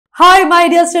Hi my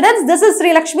dear students, this is Sri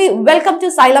Lakshmi. Welcome to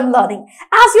Xylem Learning.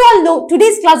 As you all know,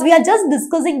 today's class we are just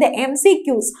discussing the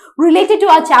MCQs related to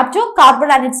our chapter Carbon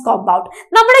and its Compound.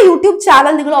 Nammada YouTube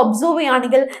channel ningal observe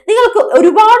cheyanengil ningalku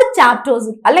orupaadu chapters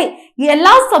alle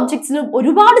ella subjects ilum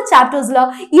orupaadu chapters la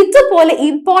idupole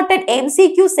important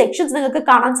MCQ sections ningalku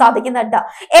kaanan sadikkunnundu.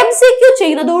 MCQ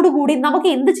cheyyunadodu koodi namukku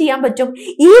endu cheyan pattum,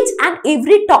 each and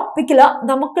every topic la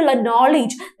namakkulla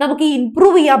knowledge namukku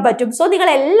improve cheyan pattum. So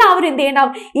ningal ellavarum endu cheyanam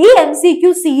ഈ MCQ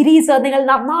series നിങ്ങൾ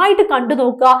നന്നായിട്ട് കണ്ടു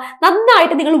നോക്കുക,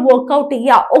 നന്നായിട്ട് നിങ്ങൾ workout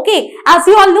ചെയ്യുക. Okay, as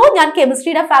you all no, ഞാൻ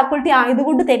കെമിസ്ട്രിയുടെ faculty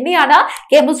ആയതുകൊണ്ട് തന്നെയാണ്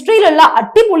കെമിസ്ട്രിയിലുള്ള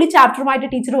അടിപൊളി ചാപ്റ്ററുമായിട്ട്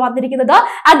ടീച്ചർ വന്നിരിക്കുന്നത്.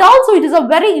 And also it is A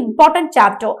very important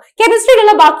chapter.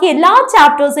 കെമിസ്ട്രിയിലുള്ള ബാക്കി എല്ലാ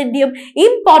ചാപ്റ്റേഴ്സിന്റെയും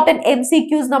ഇമ്പോർട്ടന്റ്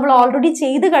MCQs നമ്മൾ ഓൾറെഡി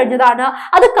ചെയ്ത് കഴിഞ്ഞതാണ്.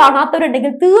 അത്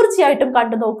കാണാത്തവരുണ്ടെങ്കിൽ തീർച്ചയായിട്ടും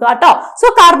കണ്ടു നോക്കുക കേട്ടോ. So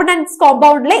carbon and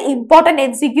കോമ്പൗണ്ടിലെ important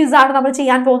MCQs ആണ് നമ്മൾ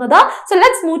ചെയ്യാൻ പോകുന്നത്. So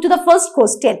let's move to the first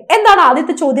question. എന്താണ്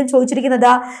ആദ്യത്തെ ചോദ്യം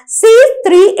ചോദിച്ചിരിക്കുന്നത്?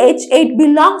 C3H8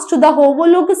 belongs to the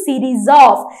homologous series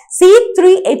of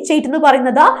C3H8 എന്ന്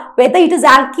പറയുന്നത് whether it is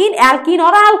alkene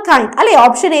or alkyne അല്ലേ?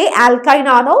 ഓപ്ഷൻ എ ആൽക്കൈൻ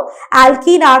ആണോ,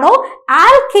 ആൽക്കീൻ ആണോ,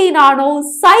 ആൽക്കെയിൻ ആണോ,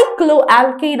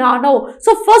 cycloalkane ആണോ? സോ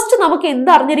ഫസ്റ്റ് നമുക്ക് എന്ത്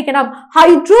അറിഞ്ഞിരിക്കണം?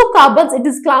 Hydrocarbons it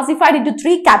is classified into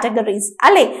 3 categories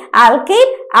അല്ലേ? Alkane,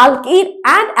 alkene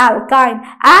and alkyne.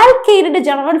 ആൽക്കെയിനിന്റെ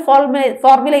general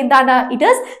formula എന്താണ്? It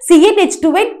is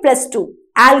CnH2n+2.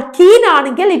 Alkene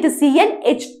ആണെങ്കിൽ it is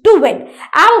CnH2n.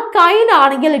 Alkyne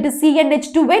ആണെങ്കിൽ it is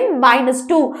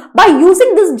CnH2n-2. By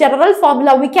using this general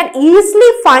formula, we can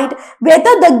easily find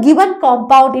whether the given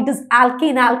compound it is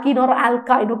alkene, alkene or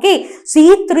alkyne. Okay,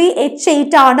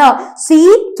 C3H8 ആണ്.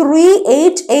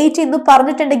 C3H8 എന്ന്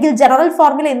പറഞ്ഞിട്ടുണ്ടെങ്കിൽ general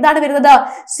formula എന്താണ് വരുന്നത്?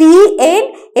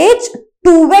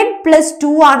 CnH2n+2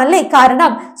 ആണല്ലേ?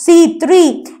 കാരണം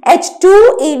C3H2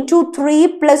 into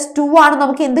 3+2 ആണ്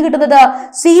നമുക്ക് എന്ത് കിട്ടുന്നത്?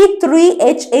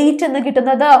 C3H8 എന്ന്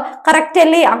കിട്ടുന്നത്. കറക്റ്റ്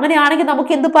അല്ലേ? അങ്ങനെയാണെങ്കിൽ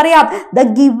നമുക്ക് എന്ത് പറയാം? The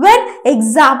given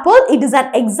example it is an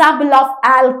example of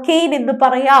alkane എന്ന്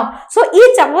പറയാം. സോ ഈ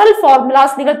ജനറൽ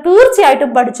ഫോർമുലാസ് നിങ്ങൾ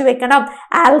തീർച്ചയായിട്ടും പഠിച്ചു വെക്കണം.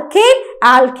 Alkane,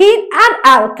 alkene and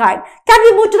alkyne. Can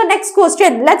we move to the next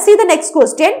question? Let's see the next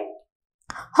question.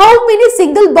 How many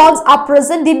single bonds are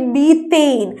present in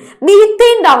methane?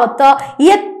 Methane അകത്ത്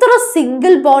എത്ര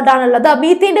single bond ആണുള്ളത്?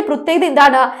 മീത്തേന്റെ പ്രത്യേകത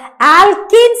എന്താണ്?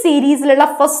 ആൽക്കീൻ സീരീസിലുള്ള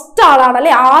ഫസ്റ്റ് ആളാണ്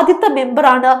അല്ലെ, ആദ്യത്തെ മെമ്പർ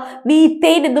ആണ്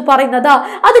മീത്തേൻ എന്ന് പറയുന്നത്.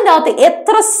 അതിൻ്റെ അകത്ത്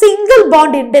എത്ര സിംഗിൾ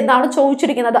ബോണ്ട് ഉണ്ട് എന്നാണ്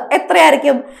ചോദിച്ചിരിക്കുന്നത്.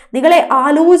 എത്രയായിരിക്കും? നിങ്ങളെ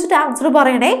ആലോചിച്ചിട്ട് ആൻസർ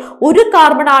പറയണേ. ഒരു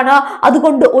കാർബൺ ആണ്,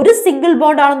 അതുകൊണ്ട് ഒരു സിംഗിൾ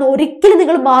ബോണ്ട് ആണെന്ന് ഒരിക്കലും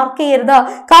നിങ്ങൾ മാർക്ക് ചെയ്യരുത്.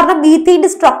 കാരണം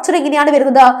മീത്തേന്റെ സ്ട്രക്ചർ എങ്ങനെയാണ്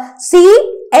വരുന്നത്?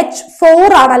 CH4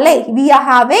 ആണല്ലേ. V are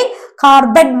having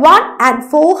carbon 1 and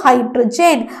 4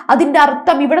 hydrogen. അതിന്റെ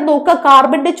അർത്ഥം ഇവിടെ നോക്കുക,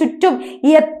 കാർബണിന്റെ ചുറ്റും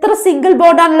എത്ര സിംഗിൾ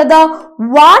ബോണ്ട് ആണുള്ളത്?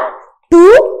 1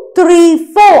 2 3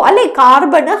 4 അല്ലെ?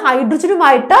 കാർബണ്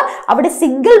ഹൈഡ്രജനുമായിട്ട് അവിടെ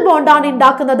സിംഗിൾ ബോണ്ട് ആണ്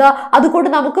ഉണ്ടാക്കുന്നത്. അതുകൊണ്ട്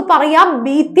നമുക്ക് പറയാം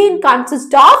methane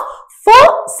consist of 4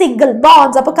 single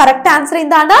bonds. അപ്പൊ കറക്റ്റ് ആൻസർ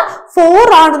എന്താണ്? 4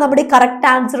 ആണ് നമ്മുടെ കറക്റ്റ്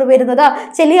ആൻസർ വരുന്നത്.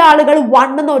 ചില ആളുകൾ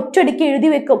 1 എന്ന് ഒറ്റയടിക്ക് എഴുതി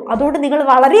വെക്കും. അതുകൊണ്ട് നിങ്ങൾ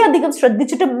വളരെയധികം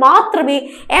ശ്രദ്ധിച്ചിട്ട് മാത്രമേ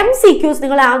MCQs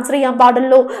നിങ്ങൾ ആൻസർ ചെയ്യാൻ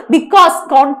പാടുള്ളൂ. ബിക്കോസ്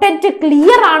കോണ്ടന്റ്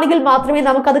ക്ലിയർ ആണെങ്കിൽ മാത്രമേ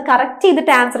നമുക്ക് അത് കറക്റ്റ്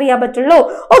ചെയ്തിട്ട് ആൻസർ ചെയ്യാൻ പറ്റുള്ളൂ.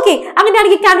 ഓക്കെ,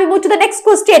 അങ്ങനെയാണെങ്കിൽ can we move to the next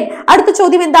question? അടുത്ത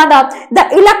ചോദ്യം എന്താണ്? The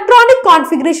electronic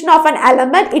configuration of an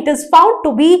element it is found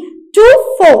to be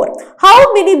 2,4. How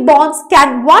many bonds can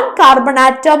one carbon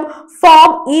atom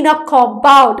form in a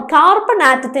compound? Carbon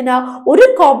ആറ്റത്തിന് ഒരു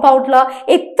കോമ്പൗണ്ടിൽ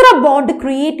എത്ര bond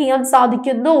create ചെയ്യാൻ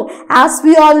സാധിക്കുന്നു? As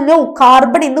we all no,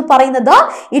 carbon എന്ന് പറയുന്നത്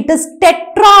ഇറ്റ് ഇസ്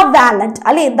ടെട്രാവാലന്റ്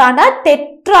അല്ലെ? എന്താണ്?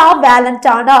 ടെട്രാവാലന്റ്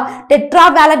ആണ്.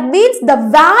 ടെട്രാവാലന്റ് means the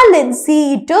valency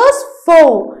it is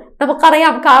 4.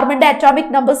 നമുക്കറിയാം കാർബണിന്റെ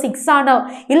അറ്റോമിക് നമ്പർ 6 ആണ്.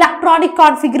 Electronic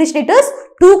configuration it is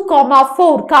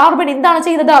 2,4. Carbon എന്താണ്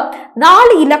ചെയ്യുന്നത്?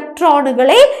 4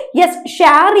 ഇലക്ട്രോണുകളെ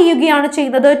ഷെയർ ചെയ്യുകയാണ്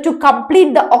ചെയ്യുന്നത് to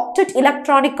complete the octet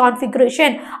electronic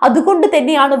configuration. അതുകൊണ്ട്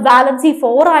തന്നെയാണ് വാലൻസി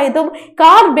 4 ആയതും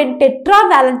കാർബൺ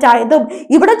ടെട്രാവാലന്റ് ആയതും.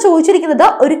 ഇവിടെ ചോദിച്ചിരിക്കുന്നത്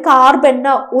ഒരു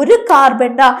കാർബണ്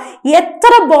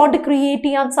എത്ര ബോണ്ട് ക്രിയേറ്റ്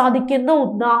ചെയ്യാൻ സാധിക്കുന്നു?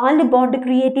 4 ബോണ്ട്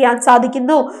ക്രിയേറ്റ് ചെയ്യാൻ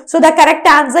സാധിക്കുന്നു. So the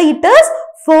correct answer it is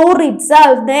 4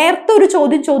 itself. നേരത്തെ ഒരു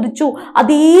ചോദ്യം ചോദിച്ചു,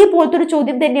 അതേപോലത്തെ ഒരു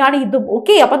ചോദ്യം തന്നെയാണ് ഇതും.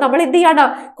 ഓക്കെ, അപ്പൊ നമ്മൾ എന്ത് ചെയ്യാണ്?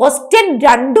 ക്വസ്റ്റ്യൻ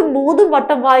 2 3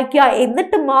 വട്ടം വായിക്കുക,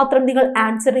 എന്നിട്ട് മാത്രം നിങ്ങൾ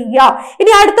ആൻസർ ചെയ്യുക.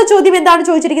 ഇനി അടുത്ത ചോദ്യം എന്താണ്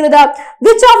ചോദിച്ചിരിക്കുന്നത്?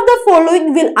 Which of the following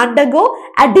will undergo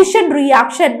addition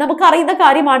reaction? നമുക്ക് അറിയുന്ന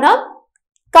കാര്യമാണ്.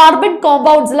 Carbon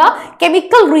കോമ്പൗണ്ട്സിലെ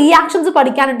chemical reactions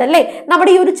പഠിക്കാനുണ്ടല്ലേ.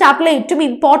 നമ്മുടെ ഈ ഒരു ചാപ്റ്ററിലെ ഏറ്റവും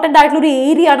ഇമ്പോർട്ടന്റ് ആയിട്ടുള്ള ഒരു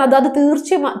ഏരിയ ആണ് അത്.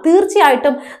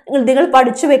 തീർച്ചയായിട്ടും നിങ്ങൾ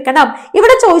പഠിച്ചു വെക്കണം.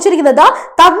 ഇവിടെ ചോദിച്ചിരിക്കുന്നത്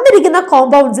തന്നിരിക്കുന്ന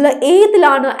കോമ്പൗണ്ട്സിൽ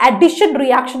ഏതിലാണ് അഡിഷൻ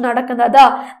റിയാക്ഷൻ നടക്കുന്നത്.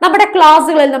 നമ്മുടെ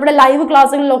ക്ലാസ്സുകളിൽ, നമ്മുടെ ലൈവ്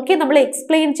ക്ലാസ്സുകളിലൊക്കെ നമ്മൾ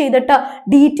എക്സ്പ്ലെയിൻ ചെയ്തിട്ട്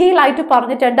ഡീറ്റെയിൽ ആയിട്ട്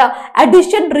പറഞ്ഞിട്ടുണ്ട്.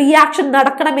 അഡിഷൻ റിയാക്ഷൻ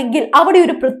നടക്കണമെങ്കിൽ അവിടെ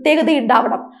ഒരു പ്രത്യേകത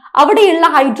ഉണ്ടാവണം. അവിടെയുള്ള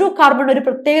ഹൈഡ്രോ കാർബൺ ഒരു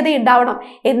പ്രത്യേകത ഉണ്ടാവണം.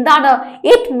 എന്താണ്?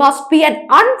 It must be an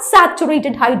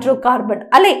unsaturated hydro carbon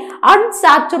അല്ലെ.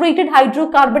 അൺസാച്ചുറേറ്റഡ് ഹൈഡ്രോ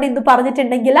കാർബൺ എന്ന്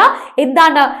പറഞ്ഞിട്ടുണ്ടെങ്കിൽ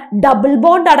എന്താണ്? ഡബിൾ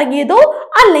ബോണ്ട് അടങ്ങിയതോ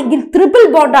അല്ലെങ്കിൽ ട്രിപ്പിൾ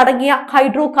ബോണ്ട് അടങ്ങിയ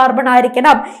ഹൈഡ്രോ കാർബൺ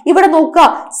ആയിരിക്കണം. ഇവിടെ നോക്കുക,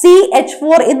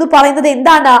 CH4 എന്ന് പറയുന്നത്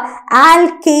എന്താണ്?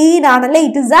 ആൽക്കെയിൻ ആണല്ലേ.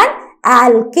 It is an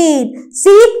alkane.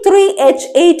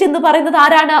 C3H8 എന്ന് പറയുന്നത്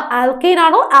ആരാണ്? ആൽക്കെയിൻ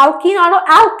ആണോ, ആൽക്കീൻ ആണോ,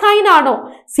 ആൽക്കൈൻ ആണോ?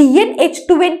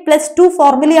 CnH2n+2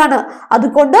 ഫോർമുലയാണ്.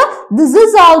 അതുകൊണ്ട് this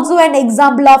is also an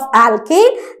example of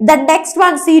alkane. The next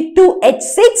one,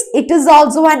 C2H6, it is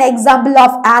also an example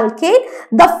of alkane.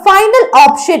 The final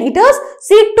option, it is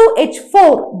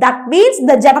C2H4. That means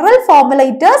the general formula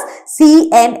it is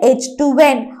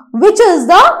CnH2n, which is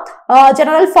the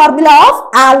general formula of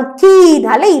alkene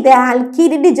അല്ലെ. ഇത്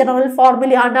ആൽക്കീനിന്റെ general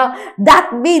ഫോർമുലയാണ്.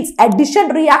 That means addition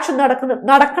reaction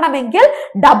നടക്കണമെങ്കിൽ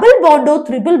double ബോണ്ടോ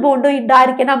triple ബോണ്ടോ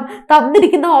ഉണ്ടായിരിക്കണം.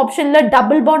 തന്നിരിക്കുന്ന ഓപ്ഷനിൽ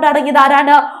double bond അടങ്ങിയത്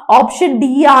ആരാണ്? Option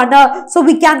D ആണ്. So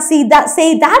we can say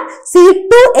that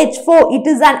C2H4 it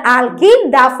is an alkene,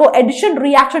 therefore addition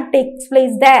reaction takes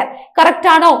place there. Correct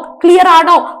ആണോ? Clear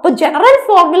ആണോ? അപ്പൊ ജനറൽ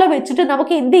ഫോർമുല വെച്ചിട്ട്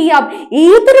നമുക്ക് എന്ത് ചെയ്യാം?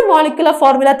 ഏതൊരു മോളിക്കുലർ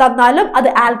ഫോർമുല തന്നാലും അത്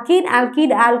ആൽക്കീൻ,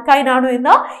 ആൽക്കീൻ, ആൽക്കൈൻ ആണോ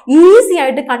എന്ന് ഈസി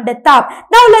ആയിട്ട് കണ്ടെത്താം.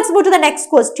 Now let's move to the next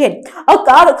question. A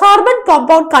carbon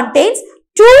compound contains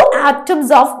 2 atoms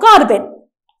of carbon.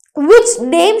 Which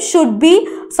name should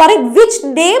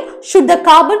the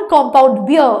carbon compound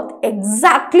bear?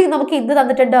 Exactly നമുക്ക് എന്ത്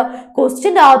തന്നിട്ടുണ്ട്?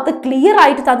 ക്വസ്റ്റ്യന്റെ അകത്ത് ക്ലിയർ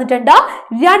ആയിട്ട് തന്നിട്ടുണ്ട്.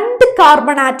 2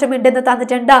 കാർബൺ ആറ്റം ഉണ്ടെന്ന്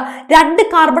തന്നിട്ടുണ്ട്. 2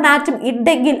 കാർബൺ ആറ്റം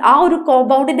ഉണ്ടെങ്കിൽ ആ ഒരു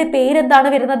കോമ്പൗണ്ടിന്റെ പേര് എന്താണ്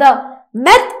വരുന്നത്?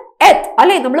 മെത്ത് എത്ത്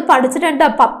അല്ലെ. നമ്മൾ പഠിച്ചിട്ടുണ്ട്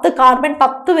 10 കാർബൺ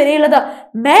 10 വരെയുള്ളത്.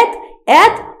 മെത്ത്,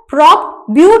 എത്ത്, prop,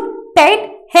 ബ്യൂട്ട്, TET,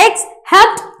 HECS,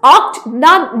 hept, ഓക്ട്,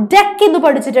 none, deck എന്ന്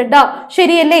പഠിച്ചിട്ടുണ്ട്.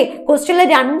 ശരിയല്ലേ?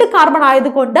 ക്വസ്റ്റ്യനിൽ 2 കാർബൺ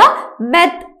ആയതുകൊണ്ട്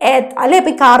മെത്ത് എത്ത് അല്ലെ.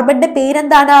 അപ്പൊ കാർബണിന്റെ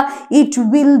പേരെന്താണ്? It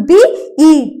will be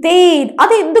ഈത്തേൻ.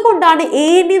 അത് എന്തുകൊണ്ടാണ്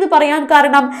എന്ന് പറയാൻ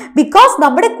കാരണം? ബിക്കോസ്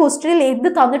നമ്മുടെ ക്വസ്റ്റ്യനിൽ എന്ത്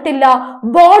തന്നിട്ടില്ല?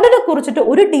 ബോണ്ടിനെ കുറിച്ചിട്ട്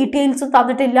ഒരു ഡീറ്റെയിൽസും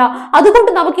തന്നിട്ടില്ല.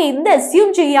 അതുകൊണ്ട് നമുക്ക് എന്ത് അസ്യൂം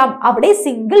ചെയ്യാം? അവിടെ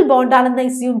സിംഗിൾ ബോണ്ട് ആണെന്ന്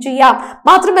അസ്യൂം ചെയ്യാം.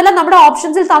 മാത്രമല്ല നമ്മുടെ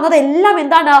ഓപ്ഷൻസിൽ തന്നത് എല്ലാം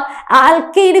എന്താണ്?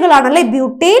 ആൽക്കെയിനുകളാണ് അല്ലെ.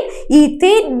 ബ്യൂട്ടേൻ,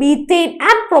 ഈത്തേൻ, മീത്തേൻ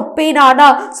ആൻഡ് പ്രൊപ്പേൻ ആണ്.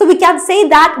 So we can say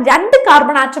that 2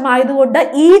 carbon atom ആയതുകൊണ്ട്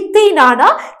ഈത്തേൻ ആണ്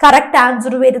കറക്റ്റ്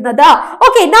ആൻസർ വരുന്നത്.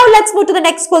 Okay, now let's move to the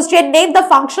next question. Name the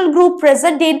functional group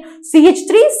present in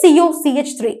CH3 CO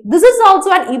CH3. This is also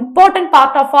an important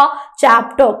part of our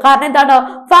chapter. കാരണം എന്താണ്?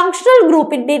 Functional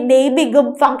ഗ്രൂപ്പിന്റെ നെയിമിങ്ങും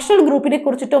functional ഗ്രൂപ്പിനെ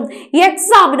കുറിച്ചിട്ടും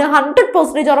എക്സാമിന്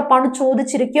 100% ഉറപ്പാണ്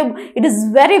ചോദിച്ചിരിക്കും. It is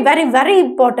very very very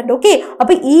important. Okay,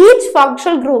 അപ്പൊ each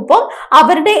functional ഗ്രൂപ്പും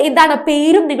അവരുടെ എന്താണ്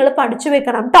പേരും നിങ്ങൾ പഠിച്ചു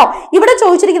വെക്കണം കേട്ടോ. ഇവിടെ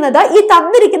ചോദിച്ചിരിക്കുന്നത് ഈ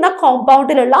തന്നിരിക്കുന്ന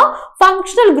കോമ്പൗണ്ടിലുള്ള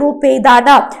ഫങ്ഷണൽ ഗ്രൂപ്പ്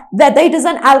ഏതാണ്? whether it is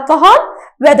an alcohol,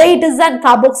 whether it is an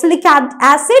carboxylic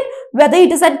acid, whether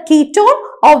it is an ketone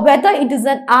or whether it is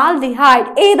an aldehyde.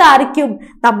 ഏതായിരിക്കും?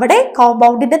 നമ്മുടെ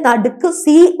കോമ്പൗണ്ടിന്റെ നടുക്ക്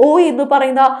CO എന്ന്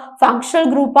പറയുന്ന ഫങ്ഷണൽ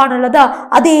ഗ്രൂപ്പ് ആണുള്ളത്.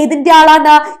 അത് ഏതിന്റെ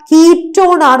ആളാണ്?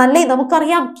 കീറ്റോൺ ആണല്ലേ.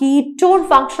 നമുക്കറിയാം കീറ്റോൺ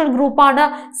ഫങ്ഷണൽ ഗ്രൂപ്പ് ആണ്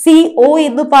CO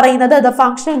എന്ന് പറയുന്നത്. The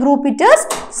functional group it is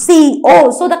CO.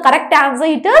 So the correct answer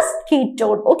it is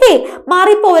ketone. Okay,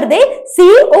 മാറിപ്പോവരുതേ.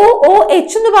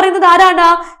 COOH എന്ന് പറയുന്നത് ആരാണ്?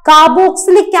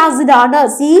 കാർബോക്സിലിക് ആസിഡ് ആണ്.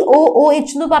 COOH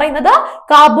എന്ന് പറയുന്നത്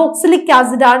കാർബോക്സിലിക്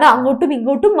ആസിഡ് ആണ്. അങ്ങോട്ടും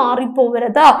ഇങ്ങോട്ടും മാറിപ്പോവരുത്.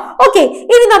 ഓക്കെ,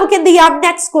 ഇനി നമുക്ക് എന്ത് ചെയ്യാം?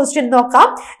 നെക്സ്റ്റ് ക്വസ്റ്റ്യൻ നോക്കാം.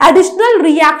 Additional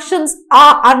reactions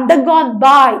R undergone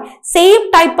by. Same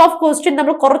type of question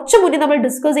നമ്മൾ കുറച്ചു മുന്നേ നമ്മൾ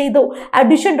ഡിസ്കസ് ചെയ്തു.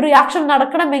 അഡീഷൻ റിയാക്ഷൻ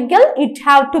നടക്കണമെങ്കിൽ it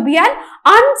have to B an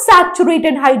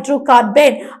unsaturated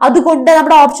hydrocarbon. അതുകൊണ്ട്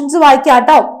നമ്മുടെ ഓപ്ഷൻസ് വായിക്കാം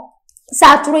കേട്ടോ.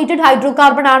 സാച്ചുറേറ്റഡ്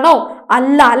ഹൈഡ്രോകാർബൺ ആണോ?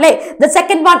 അല്ല അല്ലെ. The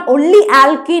second one only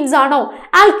alkenes ആണോ?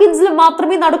 ആൽക്കീൻസിൽ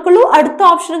മാത്രമേ നടക്കുള്ളൂ. അടുത്ത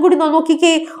ഓപ്ഷനും കൂടി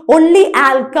നോക്കിക്കേ, only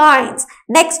alkynes.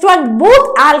 Next one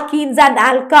both alkenes and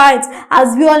alkynes.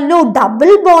 As we all no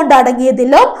double bond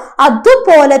അടങ്ങിയതിലും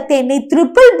അതുപോലെ തന്നെ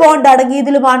ട്രിപ്പിൾ ബോണ്ട്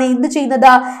അടങ്ങിയതിലുമാണ് എന്ത്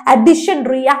ചെയ്യുന്നത്? അഡിഷൻ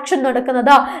റിയാക്ഷൻ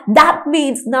നടക്കുന്നത്. ദാറ്റ്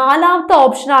മീൻസ് 4ാമത്തെ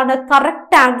ഓപ്ഷൻ ആണ്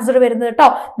കറക്റ്റ് ആൻസർ വരുന്നത് കേട്ടോ.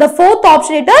 The 4th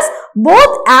option it is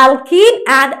both alkene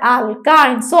and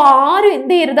alkyne. So ആരും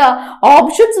എന്ത് ചെയ്യരുത്?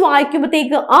 ഓപ്ഷൻസ് വായിക്കും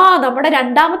നമ്മുടെ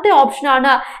 2ാമത്തെ ഓപ്ഷൻ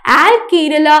ആണ്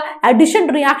ആൽക്കീനില് അഡിഷൻ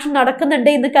റിയാക്ഷൻ നടക്കുന്നുണ്ട്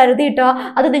എന്ന് കരുതിയിട്ട്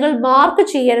അത് നിങ്ങൾ മാർക്ക്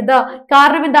ചെയ്യരുത്.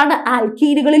 കാരണം എന്താണ്?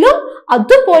 ആൽക്കീനുകളിലും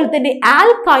അതുപോലെ തന്നെ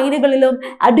ആൽക്കൈനുകളിലും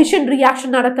അഡിഷൻ റിയാക്ഷൻ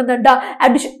നടക്കുന്നുണ്ട്.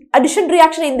 അഡിഷൻ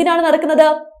റിയാക്ഷൻ എന്തിനാണ് നടക്കുന്നത്?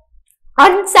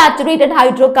 unsaturated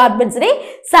hydrocarbons ne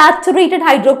saturated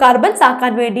hydrocarbons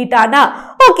ആക്കാൻ വേണ്ടിയിട്ടാണ്.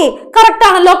 ഓക്കെ, കറക്റ്റ്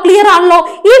ആണല്ലോ, ക്ലിയർ ആണല്ലോ?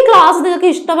 ഈ ക്ലാസ് നിങ്ങൾക്ക്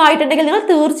ഇഷ്ടമായിട്ടുണ്ടെങ്കിൽ നിങ്ങൾ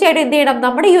തീർച്ചയായിട്ടും എന്ത് ചെയ്യണം?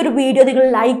 നമ്മുടെ ഈ ഒരു വീഡിയോ നിങ്ങൾ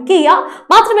ലൈക്ക് ചെയ്യുക,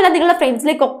 മാത്രമല്ല നിങ്ങളുടെ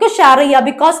ഫ്രണ്ട്സിലേക്ക് ഒക്കെ ഷെയർ ചെയ്യുക.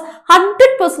 ബിക്കോസ്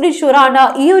 100% ഷുവർ ആണ്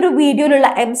ഈ ഒരു വീഡിയോയിലുള്ള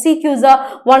MCQs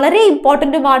വളരെ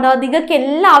ഇമ്പോർട്ടന്റുമാണ്. നിങ്ങൾക്ക്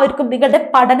എല്ലാവർക്കും നിങ്ങളുടെ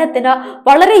പഠനത്തിന്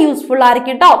വളരെ യൂസ്ഫുൾ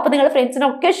ആയിരിക്കും കേട്ടോ. അപ്പൊ നിങ്ങൾ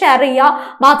ഫ്രണ്ട്സിനൊക്കെ ഷെയർ ചെയ്യുക,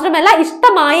 മാത്രമല്ല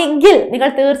ഇഷ്ടമായെങ്കിൽ നിങ്ങൾ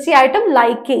തീർച്ചയായിട്ടും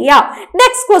ലൈക്ക് ചെയ്യുക.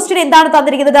 നെക്സ്റ്റ് ക്വസ്റ്റ്യൻ എന്താണ്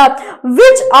തന്നിരിക്കുന്നത്?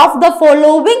 which of the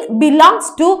following belongs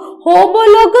to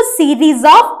homologous series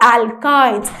of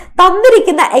alkynes?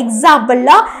 തന്നിരിക്കുന്ന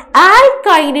എക്സാമ്പിളില്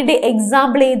ആൽക്കൈനിന്റെ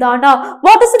എക്സാമ്പിൾ ഏതാണ്?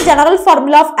 What is the general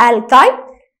formula of alkyne?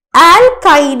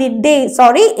 ആൽക്കൈനിന്റെ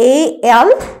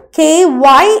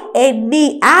ALKYNE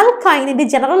ആൽക്കൈനിന്റെ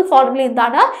general formula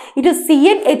എന്താണ്? ഇറ്റ് ഇസ്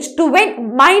CnH2n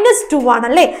 -2 ആണ്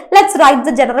അല്ലേ? Let's write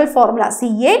the general formula.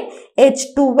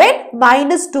 CnH2n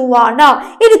 -2 ആണ്.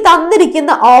 ഇനി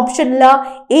തന്നിരിക്കുന്ന ഓപ്ഷനിൽ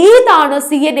ഏതാണ്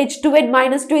CnH2n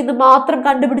 -2 എന്ന് മാത്രം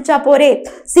കണ്ടുപിടിച്ചാൽ പോരെ?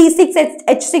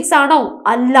 C6H6 ആണോ?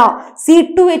 അല്ല.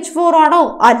 C2H4 ആണോ?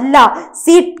 അല്ല.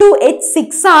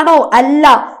 C2H6 ആണോ? അല്ല.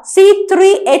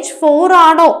 C3H4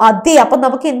 ആണോ? അതെ. അപ്പൊ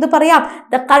നമുക്ക് എന്ത് പറയാം?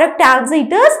 The correct answer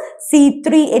it is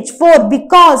C3H4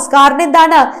 because കാരണം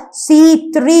എന്താണ്?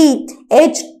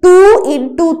 C3H2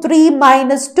 into 3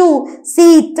 -2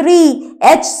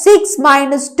 C3H6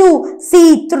 -2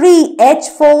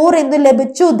 C3H4 എന്ന്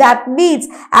ലഭിച്ചു. That means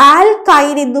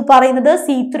ആൽക്കൈൻ എന്ന് പറയുന്നത്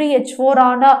C3H4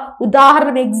 ആണ്.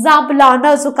 ഉദാഹരണം എക്സാമ്പിൾ ആണ്.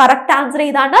 സോ കറക്റ്റ് ആൻസർ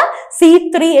ഏതാണ്?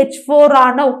 C3H4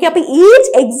 ആണ്. ഓക്കെ, അപ്പൊ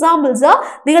ഈച്ച് എക്സാമ്പിൾസ്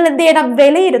നിങ്ങൾ എന്ത് ചെയ്യണം?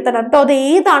 വിലയിരുത്തണം കേട്ടോ. അത്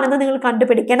ഏതാണെന്ന് നിങ്ങൾ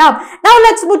കണ്ടുപിടിക്കണം. Now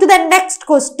let's move to the next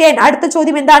question. അടുത്ത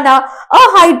ചോദ്യം എന്താണ്? A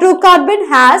hydrocarbon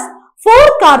has 4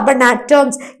 carbon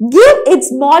atoms. Give its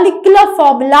molecular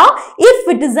formula if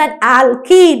it is an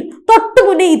alkene. തൊട്ട്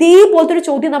മുന്നേ ഇതേപോലത്തെ ഒരു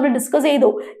ചോദ്യം നമ്മൾ ഡിസ്കസ് ചെയ്തു.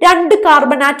 2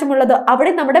 കാർബൺ ആറ്റം ഉള്ളത്,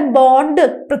 അവിടെ നമ്മുടെ ബോണ്ട്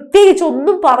പ്രത്യേകിച്ച്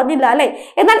ഒന്നും പറഞ്ഞില്ല അല്ലെ?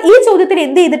 എന്നാൽ ഈ ചോദ്യത്തിൽ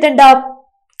എന്ത് ചെയ്തിട്ടുണ്ട്?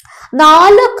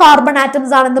 4 കാർബൺ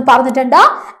ആറ്റംസ് ആണെന്ന് പറഞ്ഞിട്ടുണ്ട്,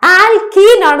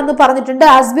 ആൽക്കീൻ ആണെന്ന് പറഞ്ഞിട്ടുണ്ട്.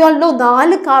 As we all no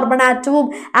 4 carbon ആറ്റവും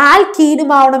ആൽക്കീനും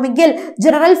ആവണമെങ്കിൽ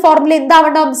ജനറൽ ഫോർമുല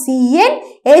എന്താവണം?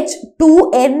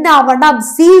 CnH2n ആവണം.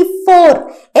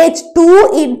 C4H2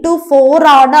 into 4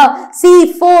 ആണ്.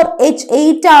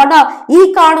 C4H8 ആണ്. ഈ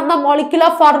കാണുന്ന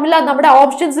മോളിക്യുലർ ഫോർമുല നമ്മുടെ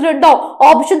ഓപ്ഷൻസിലുണ്ടോ?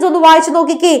 ഓപ്ഷൻസ് ഒന്ന് വായിച്ചു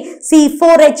നോക്കിക്കേ.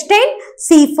 C4H10,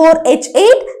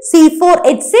 C4H8,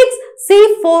 C4H6,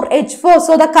 C4H4.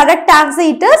 So the correct answer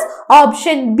it is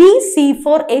option B,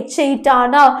 C4H8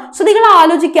 ആണ്. സോ നിങ്ങൾ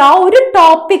ആലോചിക്കുക, ആ ഒരു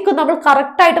ടോപ്പിക് നമ്മൾ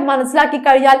കറക്റ്റ് ആയിട്ട് മനസ്സിലാക്കി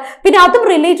കഴിഞ്ഞാൽ പിന്നെ അതും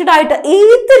റിലേറ്റഡ് ആയിട്ട്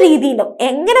ഏത് രീതിയിലും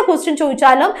എങ്ങനെ ക്വസ്റ്റ്യൻ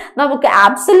ചോദിച്ചാലും നമുക്ക്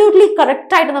ആബ്സല്യൂട്ട്ലി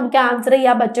കറക്റ്റ് ആയിട്ട് നമുക്ക് ആൻസർ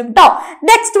ചെയ്യാൻ പറ്റും കേട്ടോ.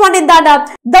 നെക്സ്റ്റ് വൺ എന്താണ്?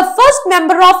 The first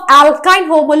member of alkyne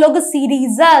homologous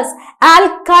സീരീസസ്.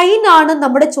 Alkyne ആണ്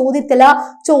നമ്മുടെ ചോദ്യത്തിൽ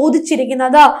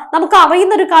ചോദിച്ചിരിക്കുന്നത്. നമുക്ക്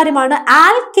അറിയുന്ന ഒരു കാര്യമാണ്,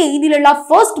 ആൽക്കൈനിലുള്ള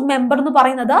ഫസ്റ്റ് മെമ്പർ എന്ന്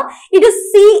പറയുന്നത് it is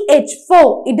CH4,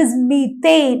 it is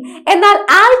methane. എന്നാൽ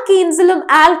ആൽക്കീൻസിലും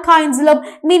ആൽക്കൈൻസിലും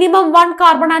മിനിമം 1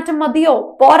 കാർബൺ ആറ്റം മതിയോ?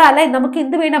 പോരാ അല്ലെ? നമുക്ക്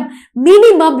എന്ത് വേണം?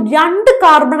 മിനിമം 2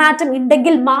 കാർബൺ ആറ്റം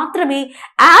ഉണ്ടെങ്കിൽ മാത്രമേ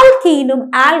ആൽക്കീനും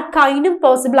ആൽക്കൈനും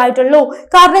പോസിബിൾ ആയിട്ടുള്ളൂ.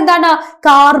 കാരണം എന്താണ്?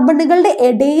 കാർബണുകളുടെ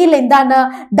ഇടയിൽ എന്താണ്?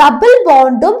 ഡബിൾ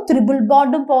ബോണ്ടും ട്രിപ്പിൾ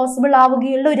ബോണ്ടും പോസിബിൾ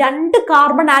ആവുകയുള്ളൂ. 2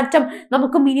 കാർബൺ ആറ്റം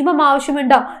നമുക്ക് മിനിമം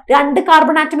ആവശ്യമുണ്ട്. 2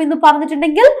 കാർബൺ ആറ്റം എന്ന്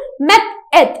പറഞ്ഞിട്ടുണ്ടെങ്കിൽ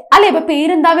അല്ലെ? ഇപ്പൊ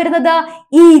പേരെന്താ വരുന്നത്?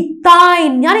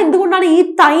 ഈത്തൈൻ. ഞാൻ എന്തുകൊണ്ടാണ്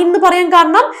ഈത്തൈൻ എന്ന് പറയാൻ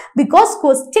കാരണം? ബിക്കോസ്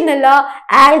ക്വസ്റ്റ്യൻ അല്ല,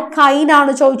 ആൽക്കൈൻ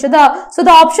ആണ് ചോദിച്ചത്. So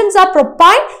the options are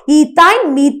propyne, ethane,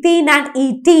 methane and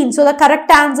ഈത്തീൻ. So the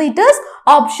correct answer it is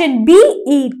option B,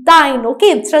 ethine.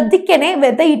 Okay, ശ്രദ്ധിക്കണേ,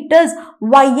 whether it is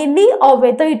YNE or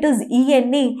whether it is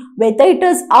ENE, whether it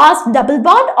is as double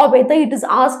bond or whether it is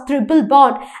as triple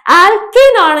bond.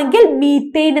 Alkane ആണെങ്കിൽ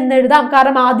methane എന്ന് എഴുതാം,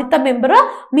 കാരണം ആദ്യത്തെ member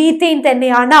methane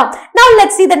തന്നെയാണ്. Now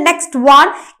let's see the next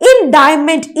one. In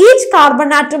diamond, each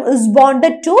carbon atom is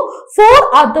bonded to 4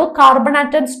 other carbon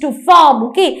atoms to form.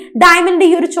 Okay, diamond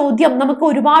ഈ ഒരു ചോദ്യം നമുക്ക്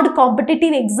ഒരുപാട്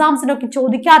കോമ്പറ്റേറ്റീവ് എക്സാംസിനൊക്കെ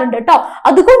ചോദിക്കാറുണ്ട് കേട്ടോ.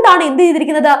 അതുകൊണ്ടാണ് എന്ത്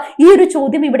ചെയ്തിരിക്കുന്നത്? ഈ ഒരു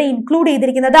ചോദ്യം ഇവിടെ ഇൻക്ലൂഡ്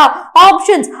ചെയ്തിരിക്കുന്നത്.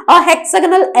 Options: a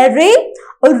hexagonal array,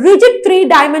 a rigid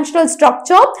 3-dimensional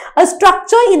structure, a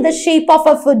structure in the shape of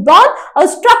a football, a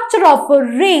structure of a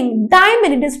ring.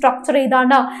 Diamond structure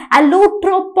ഏതാണ്?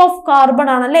 allotrope of carbon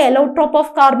ആണല്ലേ? allotrope of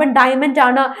carbon diamond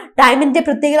ആണ്. ഡയമണ്ടിന്റെ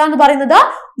പ്രത്യേകത എന്ന് പറയുന്നത്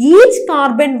each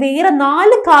carbon വേറെ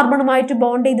 4 കാർബണുമായിട്ട്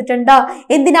bond ചെയ്തിട്ടുണ്ട്.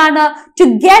 എന്തിനാണ്? to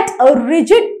get a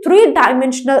rigid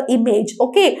 3-dimensional image.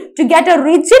 Okay, to get a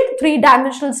rigid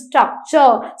 3-dimensional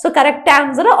structure. So correct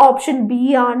answer option B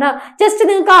ആണ്. ജസ്റ്റ്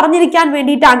നിങ്ങൾക്ക് അറിഞ്ഞിരിക്കാൻ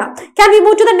വേണ്ടിയിട്ടാണ്. Can we move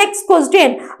move to the next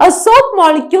question. A soap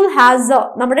molecule has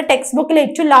നമ്മുടെ text ബുക്കിലെ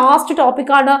ഏറ്റവും last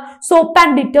topic ആണ് soap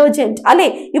and detergent അല്ലെ.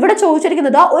 ഇവിടെ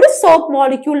ചോദിച്ചിരിക്കുന്നത് ഒരു സോപ്പ്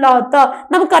മോളിക്യൂളിനകത്ത്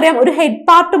നമുക്കറിയാം ഒരു ഹെഡ്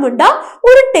പാർട്ടും ഉണ്ട്,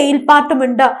 ഒരു ടെയിൽ പാർട്ടും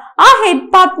ഉണ്ട്. ആ ഹെഡ്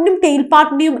പാർട്ടിനും ടെയിൽ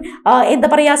പാർട്ടിന്റെയും എന്താ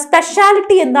പറയാ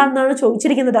സ്പെഷ്യാലിറ്റി എന്താണെന്നാണ്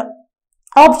ചോദിച്ചിരിക്കുന്നത്.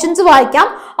 ഓപ്ഷൻസ് വായിക്കാം.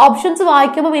 ഓപ്ഷൻസ്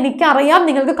വായിക്കുമ്പോൾ എനിക്കറിയാം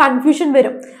നിങ്ങൾക്ക് കൺഫ്യൂഷൻ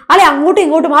വരും അല്ലെ, അങ്ങോട്ടും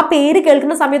ഇങ്ങോട്ടും ആ പേര്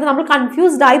കേൾക്കുന്ന സമയത്ത് നമ്മൾ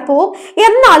കൺഫ്യൂസ്ഡ് ആയി പോകും.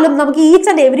 എന്നാലും നമുക്ക് ഈച്ച്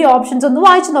ആൻഡ് എവറി ഓപ്ഷൻസ് ഒന്ന്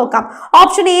വായിച്ചു നോക്കാം.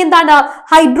 ഓപ്ഷൻ എ എന്താണ്?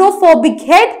 Hydrophobic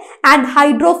head and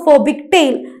hydrophobic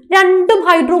tail. രണ്ടും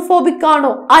ഹൈഡ്രോഫോബിക്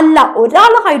ആണോ? അല്ല,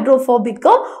 ഒരാൾ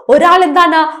ഹൈഡ്രോഫോബിക്കും ഒരാൾ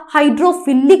എന്താണ്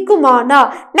ഹൈഡ്രോഫിലിക്കുമാണ്.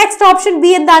 നെക്സ്റ്റ് ഓപ്ഷൻ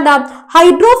ബി എന്താണ്?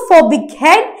 Hydrophobic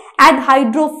head and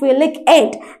hydrophilic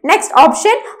end. Next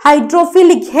option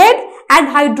hydrophilic head and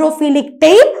hydrophilic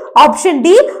tail. Option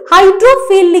D,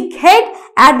 hydrophilic head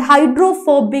and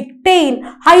hydrophobic tail.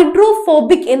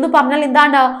 Hydrophobic എന്ന് പറഞ്ഞാൽ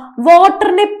എന്താണ്?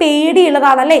 വാട്ടറിനെ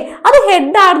പേടിയുള്ളതാണ് അല്ലെ. അത്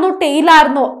ഹെഡ് ആയിരുന്നോ ടെയിൽ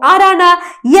ആയിരുന്നോ? ആരാണ്?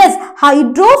 യെസ്,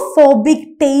 ഹൈഡ്രോഫോബിക്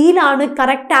ടെയിൽ ആണ്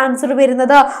കറക്റ്റ് ആൻസർ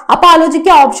വരുന്നത്. അപ്പൊ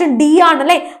ആലോചിക്കുക, ഓപ്ഷൻ ഡി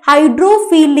ആണല്ലേ.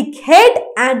 Hydrophilic head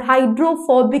and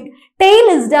hydrophobic tail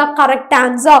is the correct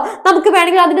answer. നമുക്ക്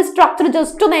വേണമെങ്കിൽ അതിന്റെ സ്ട്രക്ചർ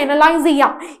ജസ്റ്റ് ഒന്ന് അനലൈസ്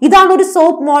ചെയ്യാം. ഇതാണ് ഒരു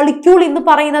സോപ്പ് മോളിക്യൂൾ എന്ന്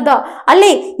പറയുന്നത്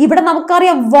അല്ലേ. ഇവിടെ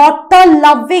നമുക്കറിയാം വാട്ടർ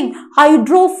ലവിങ്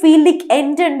ഹൈഡ്രോഫിലിക്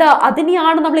എൻഡ് ഉണ്ട്.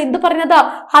 അതിനെയാണ് നമ്മൾ എന്ത് പറയുന്നത്?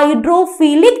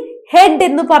 ഹൈഡ്രോഫിലിക് ഹെഡ്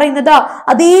എന്ന് പറയുന്നത്.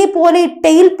 അതേപോലെ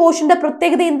ടെയിൽ പോർഷന്റെ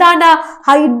പ്രത്യേകത എന്താണ്?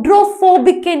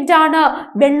 ഹൈഡ്രോഫോബിക് എൻഡ് ആണ്.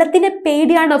 വെള്ളത്തിന്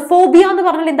പേടിയാണ്. ഫോബിയ എന്ന്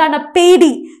പറഞ്ഞാൽ എന്താണ്?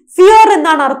 പേടി, ഫിയർ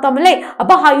എന്നാണ് അർത്ഥം അല്ലെ.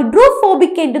 അപ്പൊ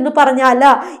ഹൈഡ്രോഫോബിക് എൻഡ് എന്ന് പറഞ്ഞാൽ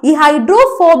ഈ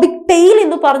ഹൈഡ്രോഫോബിക് ടെയിൽ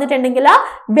എന്ന് പറഞ്ഞിട്ടുണ്ടെങ്കിൽ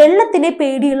വെള്ളത്തിന്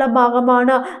പേടിയുള്ള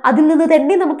ഭാഗമാണ്. അതിൽ നിന്ന്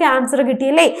തന്നെ നമുക്ക് ആൻസർ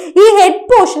കിട്ടിയല്ലേ. ഈ ഹെഡ്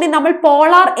പോർഷനെ നമ്മൾ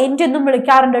പോളാർ എൻഡ് എന്നും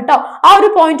വിളിക്കാറുണ്ട് കേട്ടോ. ആ ഒരു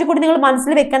പോയിന്റ് കൂടി നിങ്ങൾ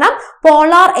മനസ്സിൽ വെക്കണം.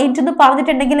 പോളാർ എൻഡ് എന്ന്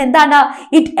പറഞ്ഞിട്ടുണ്ടെങ്കിൽ എന്താണ്?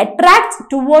 It attracts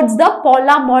towards the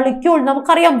polar molecule.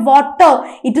 നമുക്കറിയാം water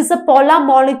it is A polar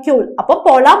molecule. അപ്പൊ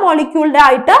പോളാർ മോളിക്യൂളിന്റെ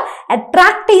ആയിട്ട്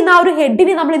അട്രാക്ട് ചെയ്യുന്ന ആ ഒരു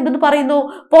ഹെഡിനെ നമ്മൾ എന്തെന്ന് പറയുന്നു?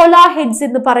 പോളാർ ഹെഡ്സ്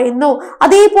എന്ന് പറയുന്നു.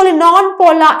 അതേപോലെ നോൺ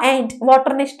പോളാർ എൻഡ്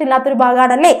വാട്ടറിന് ഇഷ്ടമില്ലാത്തൊരു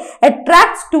ഭാഗമാണ് അല്ലെ.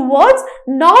 Attracts towards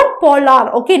non polar,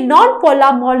 okay, non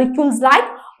polar molecules like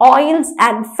oils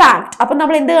and fat. അപ്പൊ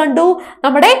നമ്മൾ എന്ത് കണ്ടു?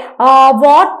 നമ്മുടെ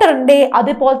വാട്ടറിന്റെ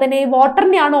അതേപോലെ തന്നെ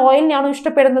വാട്ടറിനെയാണോ ഓയിലിനെയാണോ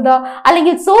ഇഷ്ടപ്പെടുന്നത്,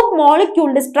 അല്ലെങ്കിൽ സോപ്പ്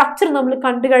മോളിക്യൂളിന്റെ സ്ട്രക്ചർ നമ്മൾ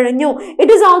കണ്ടു കഴിഞ്ഞു.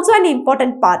 It is also an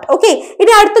important part. Okay,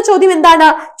 ഇനി അടുത്ത ചോദ്യം എന്താണ്?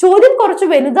 ചോദ്യം കുറച്ച്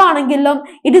വലുതാണെങ്കിലും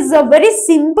it is A very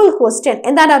simple question.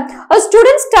 എന്താണ്? A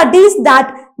student studies that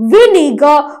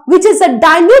vinegar, which is a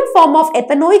dilute form of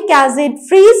ethanoic acid,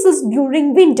 freezes during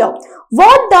winter.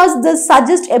 What does this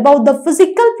suggest about the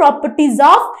physical properties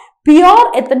of pure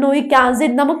ethanoic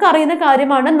acid? നമുക്ക് അറിയുന്ന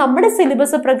കാര്യമാണ്. നമ്മുടെ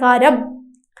syllabus പ്രകാരം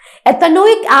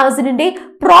ethanoic ആസിഡിന്റെ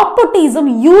പ്രോപ്പർട്ടീസും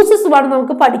യൂസസുമാണ്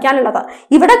നമുക്ക് പഠിക്കാനുള്ളത്.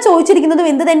 ഇവിടെ ചോദിച്ചിരിക്കുന്നത്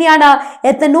എന്ത് തന്നെയാണ്?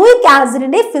 എത്തനോയിക്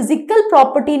ആസിഡിന്റെ ഫിസിക്കൽ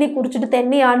പ്രോപ്പർട്ടിനെ കുറിച്ചിട്ട്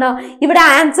തന്നെയാണ്. ഇവിടെ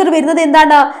ആൻസർ വരുന്നത്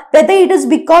എന്താണ്? whether it is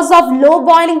because of low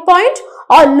boiling point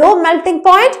or low melting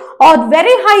point or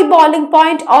very high boiling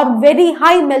point or very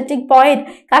high melting point.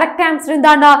 Correct answer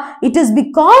എന്താണ്? It is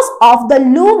because of the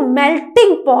low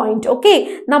melting point. Okay,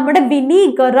 നമ്മുടെ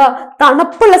vinegar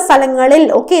തണുപ്പുള്ള സ്ഥലങ്ങളിൽ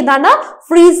okay എന്താണ്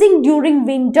freezing during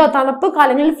winter, തണുപ്പ്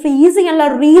കാലങ്ങളിൽ freeze ചെയ്യാനുള്ള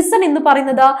reason എന്ന്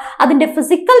പറയുന്നത് അതിന്റെ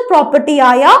ഫിസിക്കൽ പ്രോപ്പർട്ടി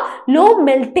ആയ ലോ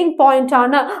മെൽറ്റിംഗ് പോയിന്റ്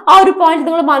ആണ്. ആ ഒരു പോയിന്റ്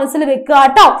നിങ്ങൾ മനസ്സിൽ വെക്കുക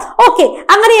കേട്ടോ. ഓക്കെ,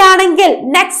 അങ്ങനെയാണെങ്കിൽ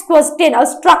next question,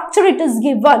 structure it is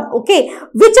given. Okay,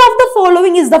 which of the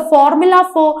following is the formula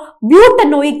four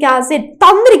butanoic acid?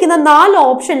 തന്നിരിക്കുന്ന 4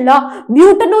 ഓപ്ഷനില്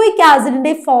ബ്യൂട്ടനോയിക്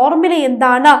ആസിഡിന്റെ ഫോർമുല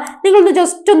എന്താണ്? നിങ്ങളൊന്ന്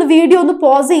ജസ്റ്റ് ഒന്ന് വീഡിയോ ഒന്ന്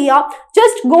പോസ് ചെയ്യുക.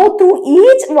 Just go through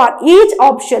each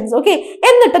options. Okay,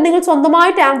 എന്നിട്ട് നിങ്ങൾ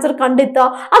സ്വന്തമായിട്ട് ആൻസർ കണ്ടെത്തുക.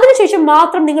 അതിനുശേഷം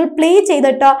മാത്രം നിങ്ങൾ പ്ലേ ചെയ്തിട്ട്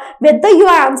whether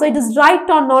your answer it is right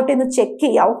or not എന്ന് ചെക്ക്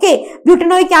ചെയ്യുക. ഓക്കെ,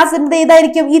 ബ്യൂട്ടനോയിക് ആസിഡിന്റെ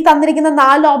ഏതായിരിക്കും ഈ തന്നിരിക്കുന്ന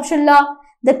 4 ഓപ്ഷനില്?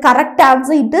 The correct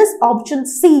answer it is option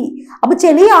C. അപ്പൊ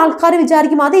ചില ആൾക്കാർ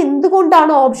വിചാരിക്കും അത്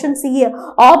എന്തുകൊണ്ടാണ് ഓപ്ഷൻ സി?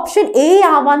 ഓപ്ഷൻ എ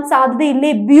ആവാൻ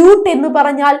സാധ്യതയില്ലേ? ബ്യൂട്ട് എന്ന്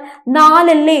പറഞ്ഞാൽ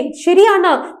 4 അല്ലേ?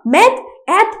 ശരിയാണ്. മെത്ത്,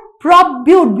 എത്ത്, പ്രൊപ്,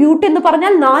 ബ്യൂട്ട്. ബ്യൂട്ട് എന്ന്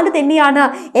പറഞ്ഞാൽ 4 തന്നെയാണ്.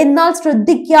 എന്നാൽ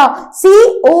ശ്രദ്ധിക്കുക,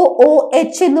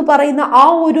 COOH എന്ന് പറയുന്ന ആ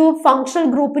ഒരു ഫങ്ഷണൽ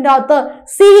ഗ്രൂപ്പിന്റെ അകത്ത്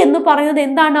സി എന്ന് പറയുന്നത്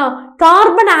എന്താണ്?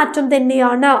 കാർബൺ ആറ്റം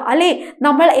തന്നെയാണ് അല്ലെ.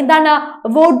 നമ്മൾ എന്താണ്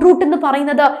വേർഡ് റൂട്ട് എന്ന്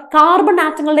പറയുന്നത് കാർബൺ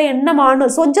ആറ്റങ്ങളുടെ എണ്ണമാണ്.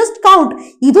 So just count.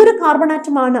 ഇതൊരു കാർബൺ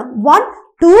ആറ്റം ആണ്. 1,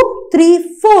 2, 3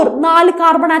 4 4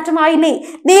 കാർബൺ ആറ്റം ആയില്ലേ?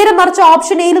 നേരെ മറിച്ച്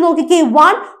ഓപ്ഷൻ എയിൽ നോക്കിക്കേ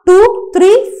 1 2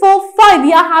 3 4 5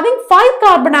 we are having 5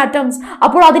 carbon atoms.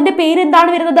 അപ്പോൾ അതിന്റെ പേര് എന്താണ്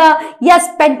വരുന്നത്? യെസ്,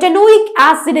 പെന്റനോയിക്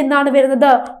ആസിഡ് എന്നാണ്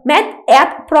വരുന്നത്. മെത്ത്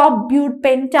എത്ത് പ്രൊപ് ബ്യൂട്ട്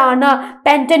പെന്റ് ആണ്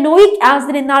പെന്റനോയിക്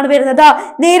ആസിഡ് എന്നാണ് വരുന്നത്.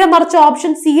 നേരെ മറിച്ച്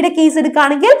ഓപ്ഷൻ സിയുടെ കേസ്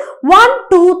എടുക്കുകയാണെങ്കിൽ 1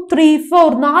 2 3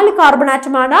 4 4 കാർബൺ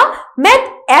ആറ്റം ആണ്. മെത്ത്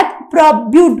എത്ത് പ്രൊപ്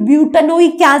ബ്യൂട്ട്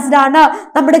ബ്യൂട്ടനോയിക് ആസിഡ് ആണ്.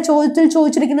 നമ്മുടെ ചോദ്യത്തിൽ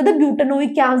ചോദിച്ചിരിക്കുന്നത്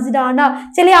ബ്യൂട്ടനോയിക് ആസിഡ് ആണ്.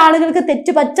 ചില ആളുകൾക്ക്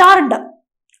തെറ്റ് പറ്റാറുണ്ട്.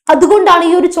 അതുകൊണ്ടാണ്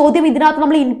ഈ ഒരു ചോദ്യം ഇതിനകത്ത്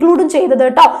നമ്മൾ ഇൻക്ലൂഡും ചെയ്തത്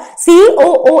കേട്ടോ.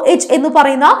 COOH എന്ന്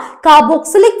പറയുന്ന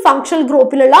കാർബോക്സിലിക് ഫങ്ഷണൽ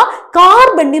ഗ്രൂപ്പിലുള്ള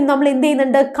കാർബണിനും നമ്മൾ എന്ത്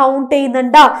ചെയ്യുന്നുണ്ട്? കൗണ്ട്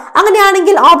ചെയ്യുന്നുണ്ട്.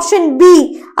 അങ്ങനെയാണെങ്കിൽ ഓപ്ഷൻ ബി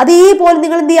അതേപോലെ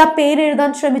നിങ്ങൾ എന്ത് ചെയ്യുക? പേര്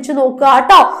എഴുതാൻ ശ്രമിച്ചു നോക്കുക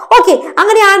കേട്ടോ. ഓക്കെ,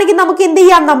 അങ്ങനെയാണെങ്കിൽ നമുക്ക് എന്ത്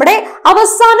ചെയ്യാം? നമ്മുടെ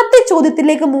അവസാനത്തെ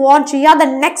ചോദ്യത്തിലേക്ക് മൂവ് ഓൺ ചെയ്യാം. The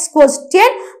next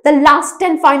question, the last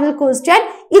and final question.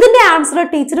 ഇതിന്റെ ആൻസർ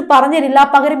ടീച്ചർ പറഞ്ഞിട്ടില്ല,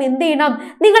 പകരം എന്ത് ചെയ്യണം?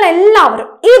 നിങ്ങൾ എല്ലാവരും,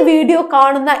 ഈ വീഡിയോ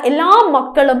കാണുന്ന എല്ലാ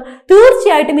മക്കളും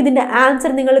തീർച്ചയായിട്ടും ഇതിന്റെ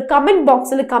ആൻസർ നിങ്ങൾ കമന്റ്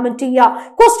ബോക്സിൽ കമന്റ് ചെയ്യുക.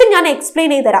 ക്വസ്റ്റ്യൻ ഞാൻ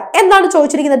എക്സ്പ്ലെയിൻ ചെയ്ത് തരാം. എന്താണ്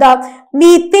ചോദിച്ചിരിക്കുന്നത്?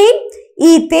 Methane,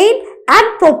 ethane and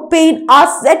propane are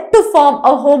said to form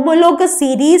a homologous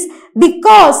series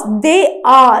because they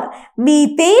are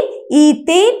methane,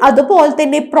 ethane അതുപോലെ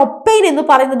തന്നെ പ്രൊപ്പൈൻ എന്ന്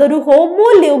പറയുന്നത് ഒരു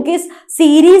ഹോമോലോഗസ്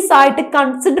സീരീസ് ആയിട്ട്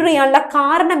കൺസിഡർ ചെയ്യാനുള്ള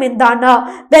കാരണം എന്താണ്?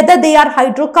 whether they are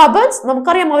hydrocarbons,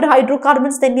 നമുക്കറിയാം അവർ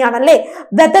hydrocarbons തന്നെയാണല്ലേ.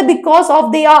 whether because of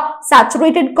they are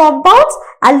saturated compounds,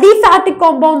 aliphatic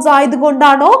compounds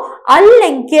ആയതുകൊണ്ടാണോ,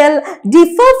 അല്ലെങ്കിൽ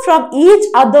differ from each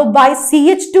other by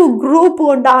CH2 group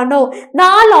കൊണ്ടാണോ?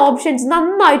 4 ഓപ്ഷൻസ്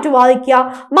നന്നായിട്ട് വായിക്കുക.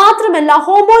 മാത്രമല്ല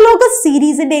ഹോമോലോഗസ്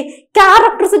സീരീസിന്റെ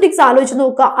ക്യാരക്ടറിസ്റ്റിക്സ് ആലോചിച്ച്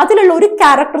നോക്കുക. അതിലുള്ള ഒരു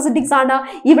ക്യാരക്ടറിസ്റ്റിക്സ് ആണ്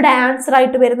ഇവിടെ ആൻസർ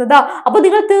ആയിട്ട് വരുന്നത്. അപ്പൊ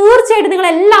നിങ്ങൾ തീർച്ചയായിട്ടും നിങ്ങൾ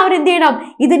എല്ലാവരും എന്ത് ചെയ്യണം?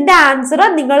 ഇതിന്റെ ആൻസർ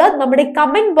നിങ്ങൾ നമ്മുടെ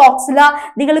കമന്റ് ബോക്സിൽ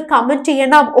നിങ്ങൾ കമന്റ്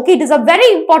ചെയ്യണം. Okay, it is A very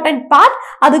important part.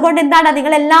 അതുകൊണ്ട് എന്താണ്,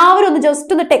 നിങ്ങൾ എല്ലാവരും ഒന്ന്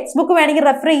ജസ്റ്റ് ഒന്ന് ടെക്സ്റ്റ് ബുക്ക് വേണമെങ്കിൽ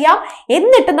റെഫർ ചെയ്യാം.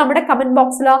 എന്നിട്ട് നമ്മുടെ കമന്റ്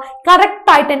ബോക്സിൽ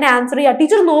കറക്റ്റ് ആയിട്ട് തന്നെ ആൻസർ ചെയ്യാം.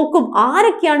 ടീച്ചർ നോക്കും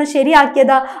ആരൊക്കെയാണ്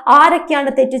ശരിയാക്കിയത്, ആരൊക്കെയാണ്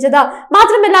തെറ്റിച്ചത്.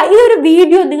 മാത്രമല്ല ഈ ഒരു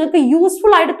വീഡിയോ നിങ്ങൾക്ക്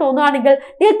യൂസ്ഫുൾ ആയിട്ട് തോന്നുകയാണെങ്കിൽ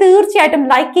നിങ്ങൾ തീർച്ചയായിട്ടും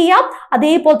ലൈക്ക് ചെയ്യാം.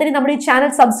 അതേപോലെ തന്നെ നമ്മുടെ ഈ ചാനൽ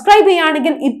സബ്സ്ക്രൈബ്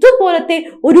ചെയ്യുകയാണെങ്കിൽ ഇതുപോലത്തെ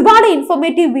ഒരുപാട്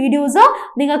ഇൻഫോർമേറ്റീവ് വീഡിയോസ്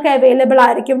നിങ്ങൾക്ക് അവൈലബിൾ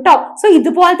ആയിരിക്കും കേട്ടോ. സോ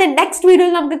ഇതുപോലത്തെ നെക്സ്റ്റ്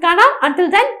വീഡിയോയിൽ നമുക്ക് കാണാം. Until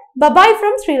then, bye bye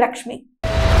from Sri Lakshmi.